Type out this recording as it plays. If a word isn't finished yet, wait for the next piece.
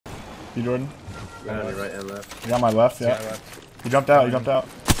You, Jordan? Right on your right and left. You on my left, yeah. He jumped out, he jumped out.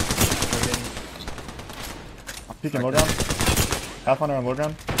 I'm peeking low ground. Pathfinder on low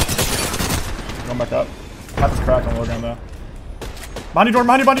ground. Going back up. Path is cracked on low ground though. Behind you, Jordan,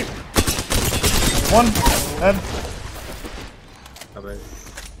 behind you, behind you! One, head. How about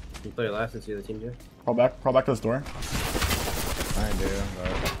you play your last and see the team do? Crawl back to this door. I do,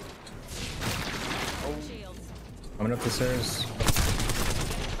 but... Coming up the stairs.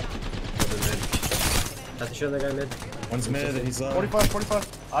 Have to show that guy mid. One's mid, he's low. 45.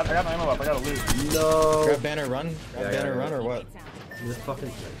 I got my ammo up, I gotta loot. No! Grab banner, run? Grab banner, run, or what? This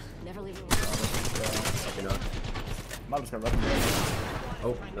fucking... Never leave Probably not. Might just got res.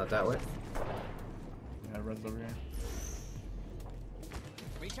 Oh, not that way. Yeah, res over here.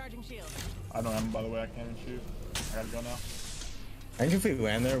 Recharging shield. I don't ammo, by the way, I can't even shoot. I gotta go now. I think if we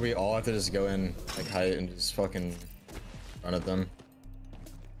land there, we all have to just go in, like, height and just fucking run at them.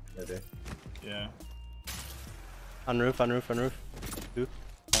 Okay. Yeah. On roof. Two.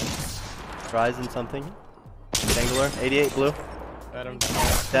 Horizon something. Rectangular. 88 blue.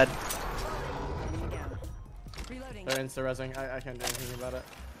 Dead. Reloading. They're insta-resing. I can't do anything about it.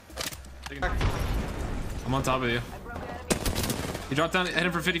 I'm on top of you. You dropped down, hit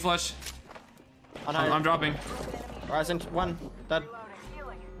him for 50 flush. I'm dropping. Horizon 1. Dead.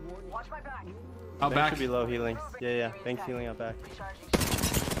 Out back. Should be low healing. Yeah. Banks healing out back.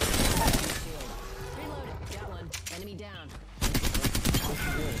 Reloaded. Got one. Enemy down.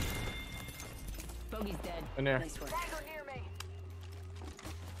 Bogey's dead. In there. Nice work.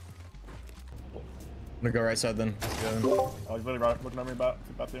 I'm gonna go right side then. Oh, he's literally right, looking at me about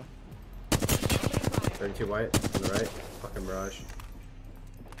to. 32 white on the right. Fucking barrage.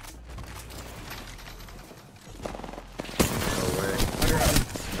 No way.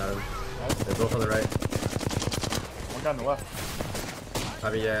 Got him. They're both on the right. One guy on the left. I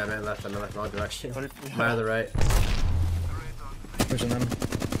mean, yeah, I meant left, wrong direction. Mine on the right. Pushing them.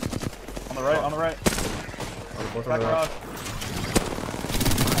 On the right. Both on Back the garage. right.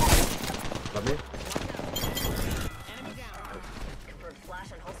 Love me? Enemy down. Confirmed flash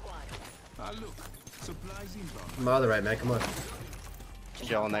on whole squad. I'm on the right, man. Come on.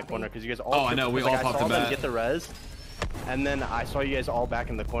 Chill in that corner because you guys all. Oh, I know. We all popped the bat. Get the res. And then I saw you guys all back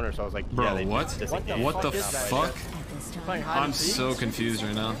in the corner, so I was like, Bro, yeah, they what? disengaged. What the fuck? Playing hide I'm and seek? so confused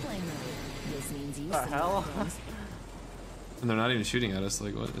right now. This means you What the hell? And they're not even shooting at us.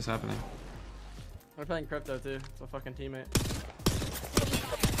 Like, what is happening? We're playing crypto too. It's a fucking teammate.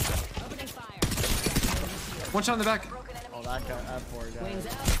 opening fire. One shot in the back. Oh, that guy. That poor guy. Wings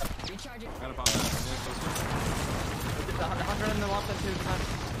out. Recharging. Gotta pop that. The 100 in the loft and 2 times.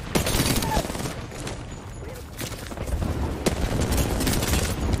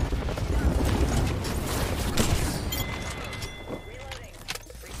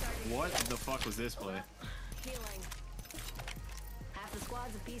 What the fuck was this play? Healing. Half the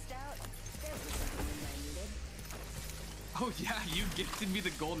squads have pieced out. There's the supplement I needed. Oh yeah, you gifted me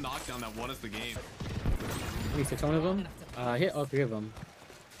the gold knockdown that won us the game. Wait, 6 one of them? Hit all 3 of them.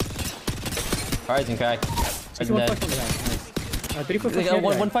 Horizon crack. Just one flush on the back. Nice. 3 foot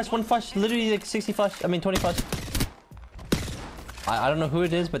flush. One flush, literally like 60 flush. I mean 20 flush. I don't know who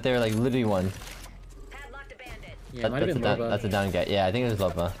it is, but they're like literally one. Padlocked a bandit. Yeah, it might have been Loba. That's a down get. Yeah, I think it was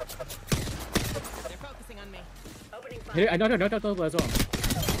Loba. They're focusing on me. Opening fire. Hit it. No, Loba as well.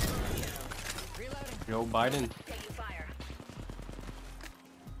 Reloading. Yo, Biden. Taking fire.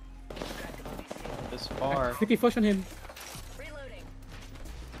 This far. 50 flush on him. Reloading.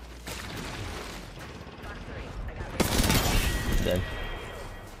 Dead.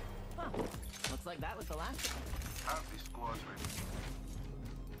 Well, looks like that was the last one.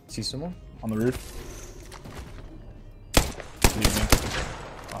 See someone? On the roof.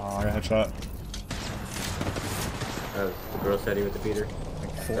 Oh, I got a headshot. The girl steady with the beater.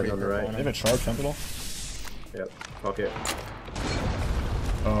 Like Head 40 on the right. They have a charge sentinel. Yep. Pocket.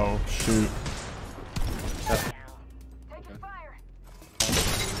 Oh, shoot.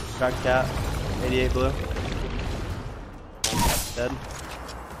 Crack cat. 88 blue. Dead.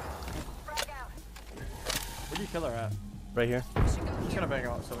 Where'd you kill her at? Right here. I'm just gonna bang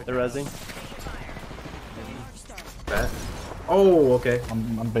out so we They're can. resing. Bat. Oh, okay.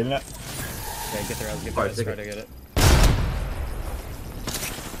 I'm baiting it. Okay, get the res, get the Alright, res, take try it. to get it.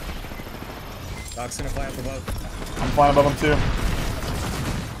 Doc's gonna fly up above. I'm flying above him too.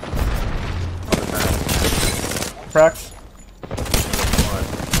 On the bat. Cracks.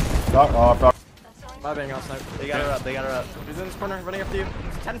 Doc, oh, Doc. My bang out snipe. They got her up. He's in this corner, running after you.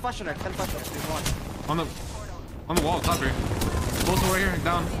 10 flush in her, 10 flush in her. He's one. On the wall, top here. Both over here,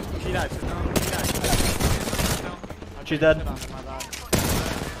 down. She died. She's dead. My bad.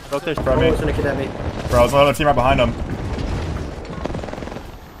 Broke their Bro, Oh, me. it's gonna kid at me. Bro, there's another team right behind him. I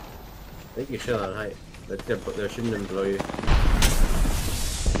think you should on height. They're shooting them below you.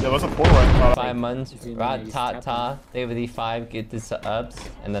 Yeah, what's a portal right? 5 months. He's in Rod there, he's ta tapping. ta. They were the 5 get the subs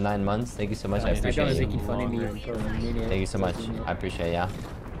and the 9 months. Thank you so much. I Snip3down appreciate is you. making fun of me for a minute. Thank you so much. I appreciate it, yeah.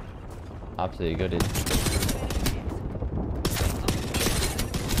 Absolutely good. Dude.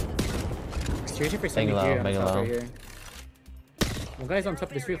 Seriously for Bang 70 low, here on bang top low. right here. One guy's on top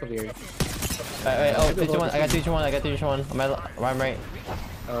of this roof over here. Wait, oh, 3-2-1. I got 3-2-1. I got 3-2-1. I'm right.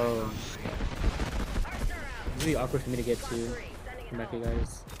 Oh. It's really awkward for me to get to. Come back here,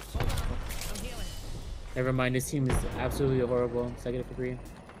 guys. Never mind, this team is absolutely horrible. So I get it for free.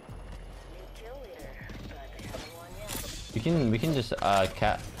 We can just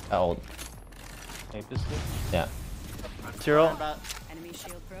cat ult. Hey, this is Yeah. Cyril. Enemy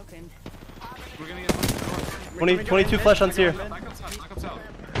shield broken. We're gonna get 22 flash on Seer. back up top. Back up top.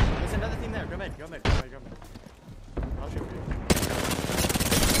 There's another team there. Go mid. Go mid. Go mid. Go mid. I'll shoot for you.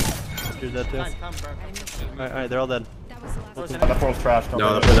 Here's that too. Come, bro. Alright, they're all dead. That was the last Oh, that portal's trash. Don't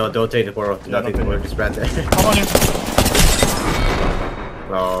No, do it. no, don't take the portal. Do Yeah, not take the don't portal. Just rat there. Come on in.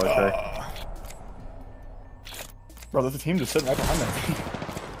 Oh, okay. Bro, there's a team just sitting right behind them.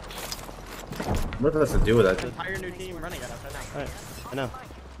 What does that have to do with that? Entire new team running at us right now. Alright, I know.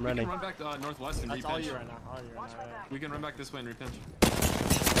 I'm We ready. can run back northwest and That's all repinch. you right now. All you right now. Yeah. We can run back this way and repinch.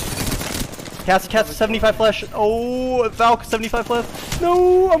 Cast 75 flash. Oh, Valk 75 flash.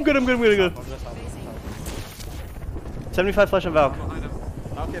 No, I'm good. I'll just help. 75 flash on Valk. Behind him.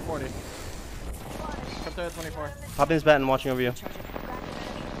 I'll get 40. Up to 24. Popping his bat and watching over you.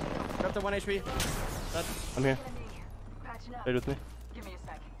 Up to 1 HP. I'm here. Stay with me.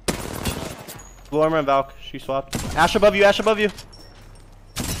 Blue armor and Valk. She swapped. Ash above you. Ash above you.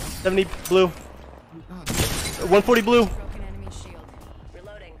 70 blue. 140 blue. broken enemy shield.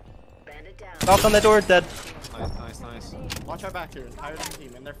 Reloading. Bandit down. Valk on that door. Dead. Nice. Watch our back here. Entire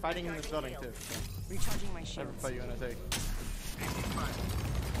team. And they're fighting in this building too. So Recharging my never shields. fight you in a take.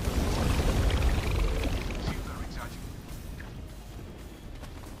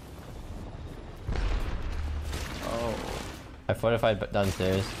 Oh. I fortified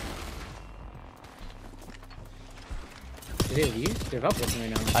downstairs. Did they leave? They're up working right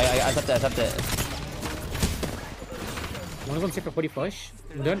now. I tapped it. One of them's here for 40 flush.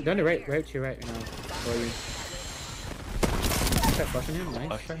 They're on the right to your right now. For you. Try flushing him, nice.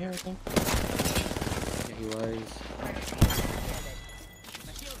 Flush right here, I think. Yeah, he was.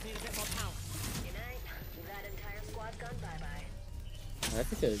 That entire squad's gone bye-bye. Oh,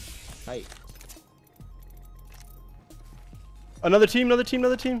 that's like a fight. Another team.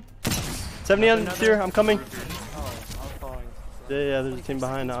 70 on Seer. I'm coming. Oh, I was following. Yeah, there's a team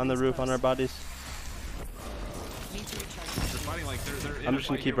behind on the roof on our bodies. Need to recharge. They're fighting like they're in I'm a just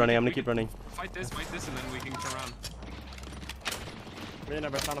gonna fight keep here. running. I'm We gonna keep can running. Fight this, and then we can turn around. We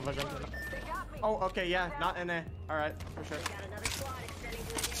never found a vision. Oh, okay, yeah, not in there. Alright, for sure. Got another squad extending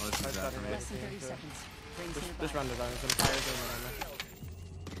to the Oh, this is That's bad. better, less than 30 maybe. seconds. Rings nearby. This run design is entire game around there.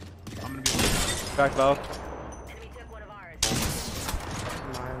 I'm gonna be. Crack Valk. Enemy took one of ours.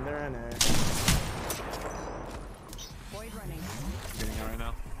 Mine, they're in there. Void running. Getting it right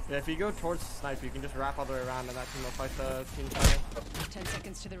now. Yeah, if you go towards snipe, you can just wrap all the way around and that team will fight the team fighter. 10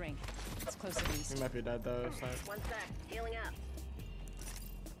 seconds to the ring. It's close at least. He might be dead though, snipe. One sec. Healing up.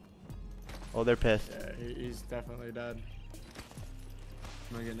 Oh, they're pissed. Yeah, he's definitely dead.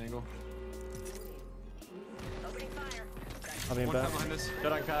 I'm gonna get an angle. Opening fire. I'll be One back. cut behind us.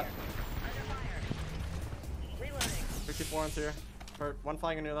 Good on cut. Under fire. Reloading. 64 ones here. For one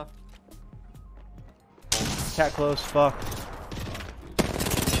flying on your left. Cat close. Fuck.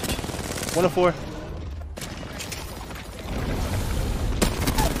 104.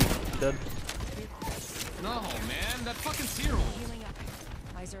 Dead. No, man, that fucking Cyril. Healing up.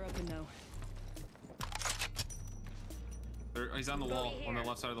 Eyes are open though. He's on the wall, on the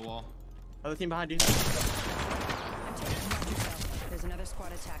left side of the wall. Other team behind you. I'm taking watch yourself. There's another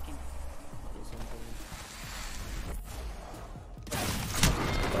squad attacking.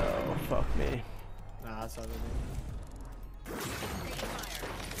 Oh, fuck me. Nah, that's other team.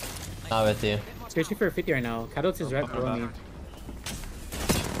 Not with you. Especially for 50 right now. Cadox is right below me.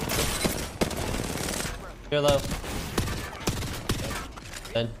 You're low.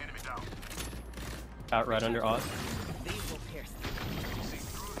 Dead. Out right under Oz.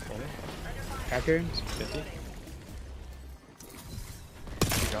 Cracker. 50.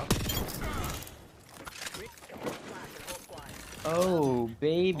 Oh,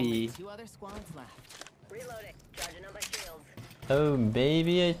 baby. 2 other squads left. Reloading. Charging up my shields. Oh,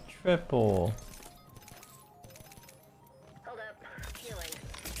 baby, a triple. Hold up. Healing.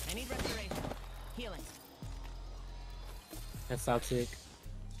 That's toxic.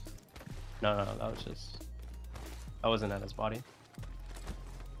 No, that was just. I wasn't at his body.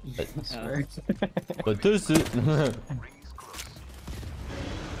 But this is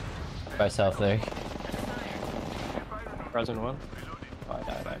by south there. Frozen one. Oh, I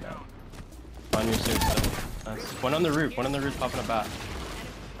died. On your suit still. Nice. One on the roof popping a bat.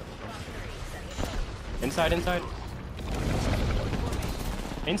 Inside.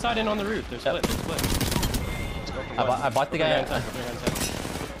 Inside and on the roof. They're split. I bought the guy. Inside.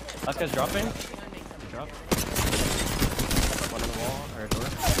 Last guy's dropping. Drop. One on the wall or a door.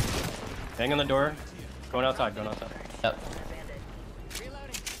 Hang on the door. Going outside. Yep.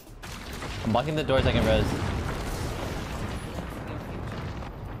 I'm blocking the doors. I can res.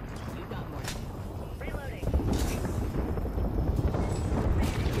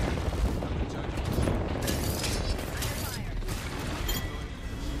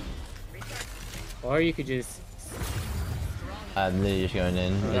 Or you could just. I'm literally just going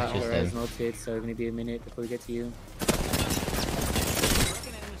in. It's just res multi, so it's gonna be a minute before we get to you.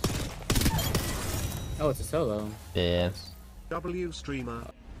 Oh, it's a solo. Yeah. W streamer.